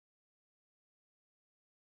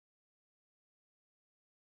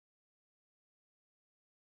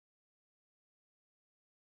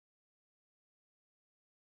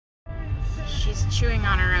She's chewing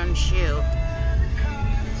on her own shoe.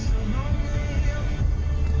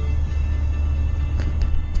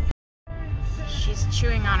 She's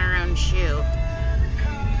chewing on her own shoe.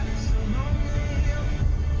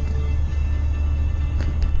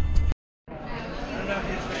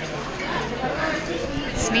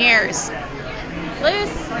 Sneers.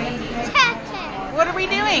 Luce, what are we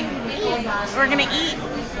doing? We're gonna eat.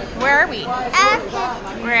 Where are we? Are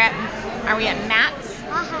we at Matt's?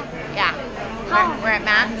 Yeah. We're at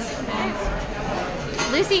Matt's.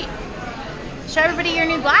 Lucy, show everybody your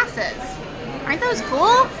new glasses. Aren't those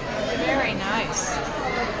cool? Very nice.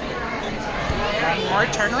 Or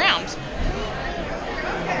turn around.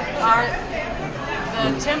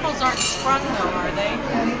 The temples aren't sprung though, are they?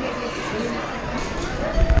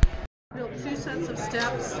 Built 2 sets of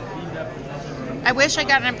steps. I wish I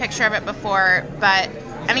got in a picture of it before, but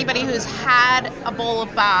anybody who's had a bowl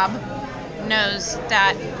of bob knows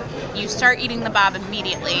that you start eating the bob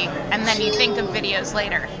immediately and then you think of videos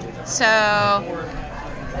later. So,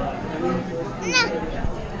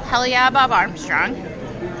 hell yeah, Bob Armstrong.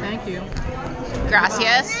 Thank you.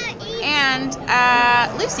 Gracias. And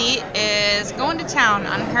Lucy is going to town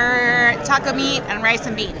on her taco meat and rice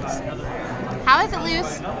and beans. How is it,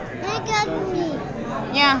 Luce?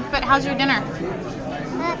 Yeah, but how's your dinner?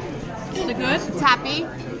 Is it good? It's happy?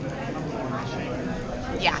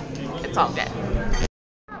 Yeah, it's all good.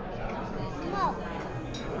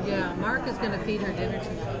 Yeah, Mark is going to feed her dinner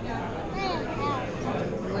tonight.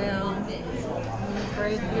 Well, I'm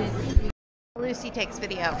afraid Lucy takes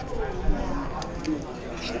video.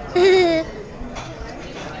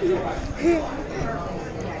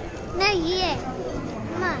 Not yet.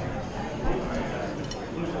 Come on.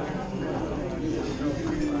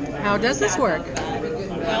 How does this work?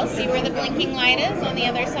 Well, see where the blinking light is on the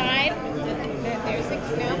other side? There's the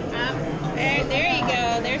there you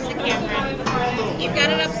go. There's the camera. You've got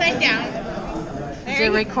it upside down. Is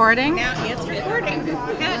it recording? Now it's recording.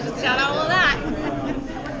 Yeah, it's got all of that.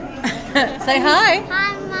 Say hi.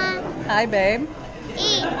 Hi, Mom. Hi, babe.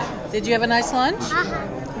 Eat. Did you have a nice lunch?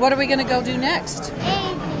 What are we going to go do next?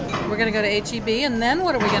 Eat. We're going to go to H-E-B, and then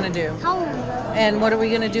what are we going to do? Home. And what are we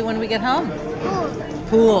going to do when we get home? Cool.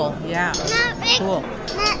 Pool. Yeah. Not Cool.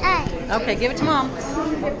 Not Okay, give it to Mom.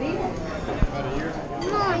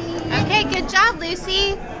 Okay, good job,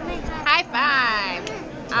 Lucy. High five.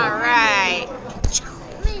 All right.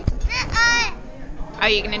 Are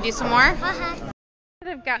you going to do some more? I should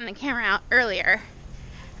have gotten the camera out earlier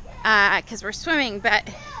because we're swimming, but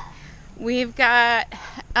we've got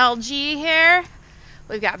LG here.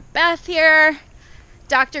 We've got Beth here.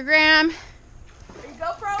 Dr. Graham.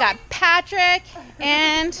 Got Patrick.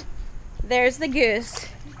 And there's the goose.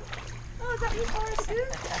 Oh, is that your forest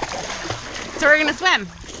goose? So we're going to swim.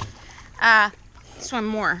 Swim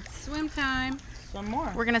more. Swim time. Swim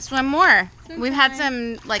more. We're gonna swim more. Swim We've time. had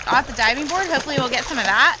some like off the diving board. Hopefully we'll get some of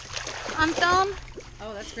that on film.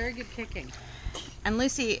 Oh, that's very good kicking. And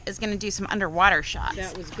Lucy is gonna do some underwater shots.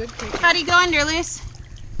 That was good kicking. How do you go under, Luce?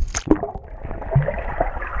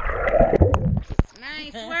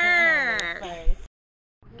 Nice work.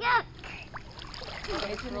 Go.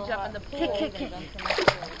 He's gonna jump in the pool.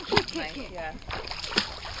 Yeah.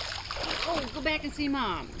 Oh, go back and see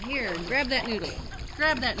Mom. Here, grab that noodle.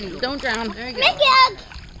 Grab that noodle. Don't drown. There you go. Make it.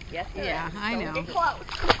 Yes, yeah, I know. Get close.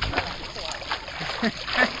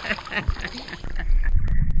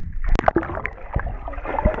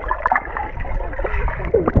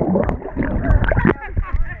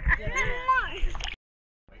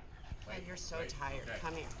 You're so tired.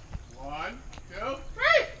 Come here. 1, 2, 3.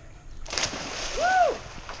 Woo!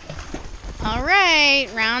 All right,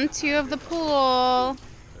 round 2 of the pool.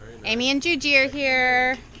 Amy and Juji are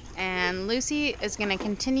here, and Lucy is going to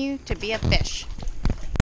continue to be a fish.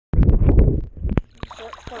 Doing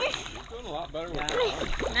a lot better with that.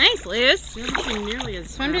 Nice, Luce. You don't seem nearly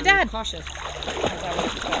as Swim to Dad. cautious as I would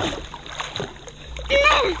expect.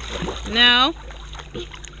 No.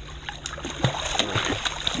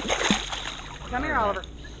 Come here, Oliver.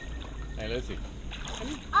 Hey, Lucy.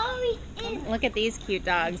 Look at these cute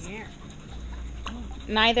dogs.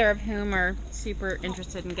 Neither of whom are super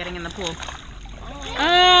interested in getting in the pool.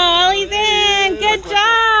 Oh, Ollie's in! Good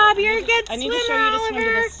job! You're a good swimmer, I need to show you to swim to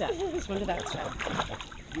Oliver. this step. Swim to that step.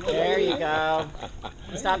 There you go.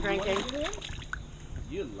 Stop drinking.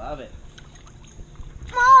 You love it.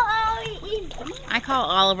 I call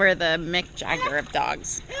Oliver the Mick Jagger of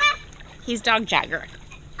dogs. He's Dog Jagger.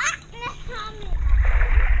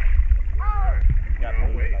 Got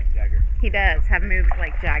moves like Jagger. He does have moves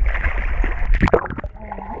like Jagger.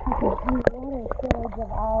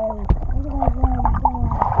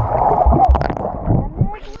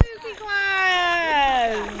 Lucy Clyde!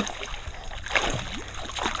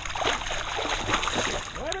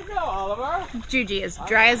 Oliver? Juji is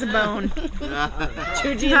dry as a bone.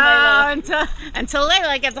 Juji and Oh, until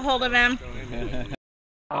Layla gets a hold of him.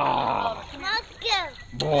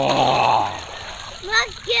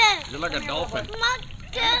 You're like a dolphin.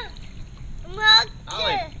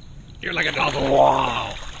 Monkey. You're like a dolphin.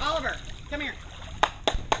 Wow. Oliver, come here.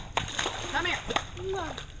 Come here.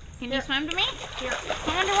 Can you swim to me? Here.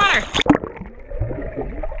 Come underwater.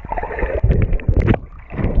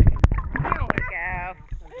 There we go.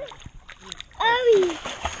 Ollie.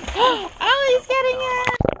 Oh, he's getting it.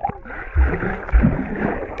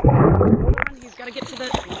 He's got to get to the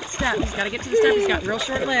step. He's got to get to the step. He's got real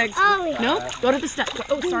short legs. Ollie. No, go to the step.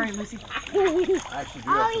 Oh, sorry, Lucy.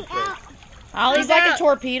 Ollie out. Ollie's He's like out. a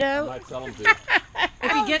torpedo. Might tell him to.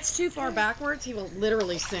 If he gets too far backwards, he will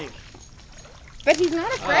literally sink. But he's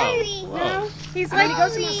not afraid. Whoa. No, he's I mean, like, he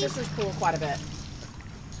goes to my sister's pool quite a bit.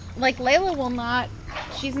 like Layla will not.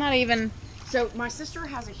 She's not even. So my sister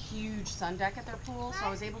has a huge sun deck at their pool, so I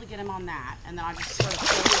was able to get him on that, and then I just sort of.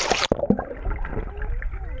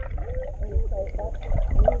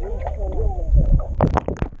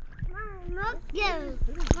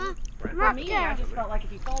 For me, I just felt like if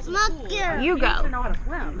he falls in the pool, You he needs go. to know how to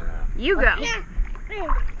swim. You go. Where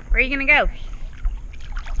are you gonna go?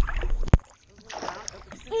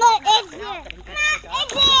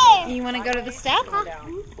 You want to go to the step? All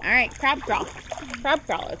right, crab crawl. Crab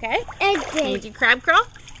crawl, okay? Can you do crab crawl?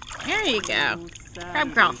 There you go.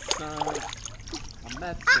 Crab crawl.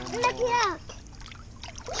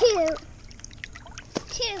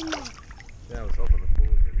 Cute. Yeah, I was hoping the pool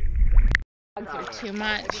was gonna be. Dogs are too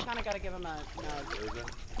much. You kind of got to give him a nudge. Is it?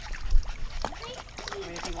 I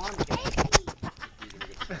mean, if you want him to get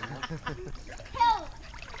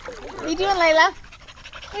What are you doing, Layla?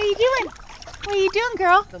 What are you doing? What are you doing,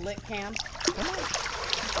 girl? the lick cam.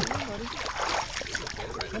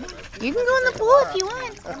 You can go in the pool if you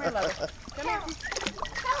want. Come here, Lover. Come here.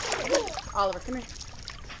 Oliver, come here.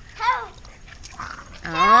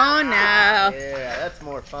 Oh no. Yeah, that's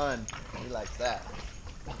more fun. He likes that.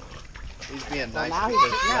 He's being Well, nice. now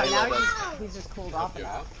because he's, no, Layla now doesn't- he's just cooled off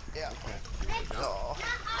enough. Yeah. Oh.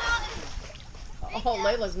 Oh,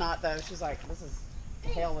 Layla's not, though. She's like, this is to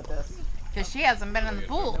hell with this. Because she hasn't been in the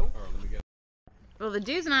pool. Or let me get. Well, the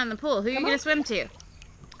dude's not in the pool. Who are you going to swim to?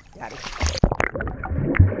 Daddy.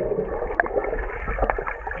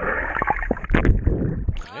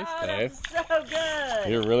 Nice, Dave. So good.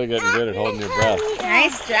 You're really getting good at holding your breath.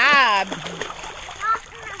 Nice job. Didn't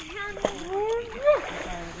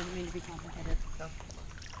mean to be complicated.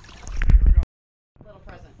 Little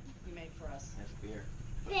present you made for us. That's beer.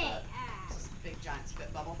 This is a big giant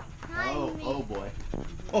spit bubble. Oh boy.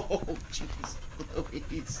 Oh, jeez.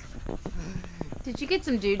 Louise. Did you get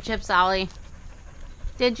some dude chips, Ollie?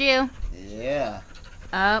 Did you? Yeah.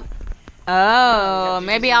 Oh. Oh,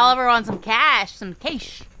 maybe Oliver wants some cash, some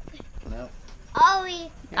cash. No.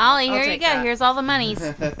 Ollie. Ollie, I'll here you take go. that. Here's all the monies.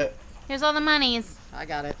 Here's all the monies. I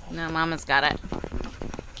got it. No, Mama's got it.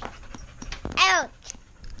 Out.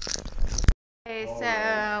 Okay,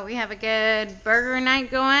 so we have a good burger night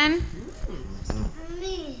going.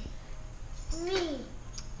 Me.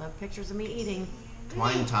 Love pictures of me eating.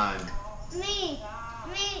 Wine time. Me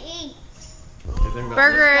eat.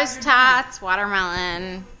 Burgers, tots,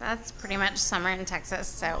 watermelon. That's pretty much summer in Texas,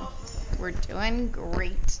 so we're doing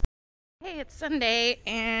great. Hey, it's Sunday,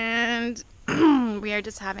 and we are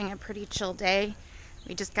just having a pretty chill day.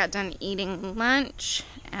 We just got done eating lunch,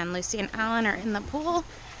 and Lucy and Alan are in the pool,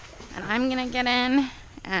 and I'm gonna get in,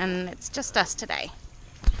 and it's just us today.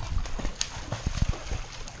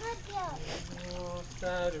 Oh,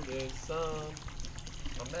 Saturday sun.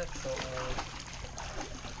 I met someone.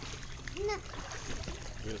 No.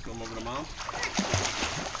 You gonna swim over to Mom?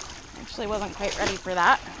 Actually wasn't quite ready for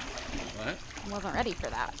that. What? Wasn't ready for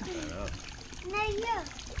that. I know. No, you.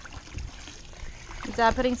 Is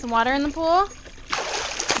Dad putting some water in the pool?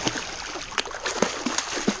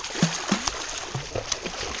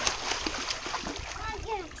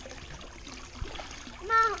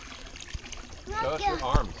 Show us your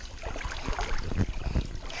arms.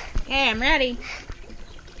 Okay, I'm ready.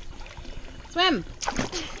 Swim.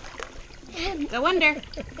 Go under.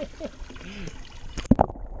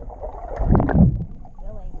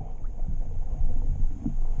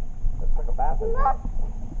 Let's take a bath in there.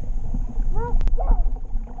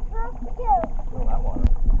 Fill that water.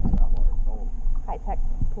 That water's cold. High-tech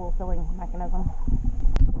pool filling mechanism.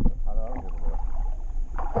 How do I get it?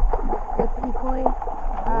 With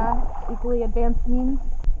equally advanced means.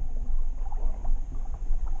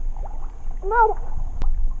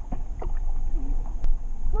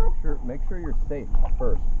 Make sure you're safe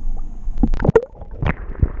first.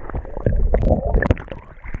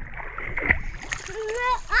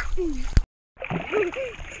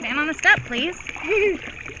 up, please.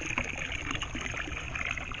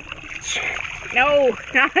 No,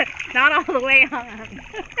 not all the way on.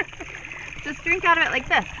 Just drink out of it like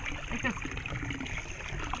this. Like this.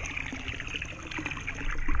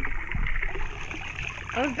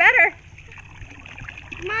 That was better.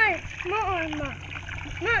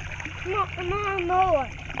 More.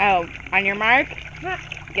 Oh, on your mark?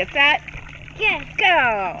 Get set. Yes.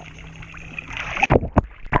 Go.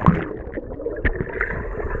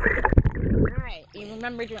 Alright, you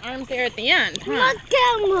remembered your arms there at the end, huh?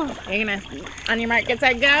 You're gonna, on your mark, get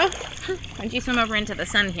set, go? Why don't you swim over into the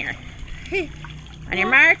sun here? On your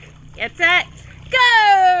mark, get set,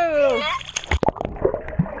 go!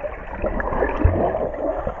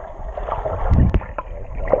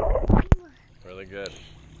 Really good.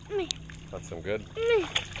 That's some good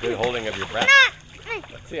holding of your breath.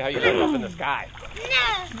 Let's see how you look up in the sky.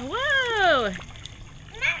 Whoa!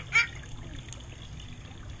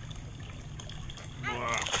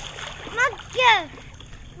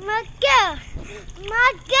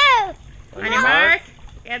 On your mark,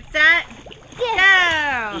 get set,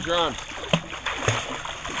 go! Who's drawn?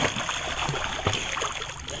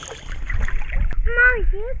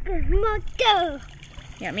 Go.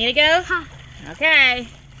 You want me to go? Okay.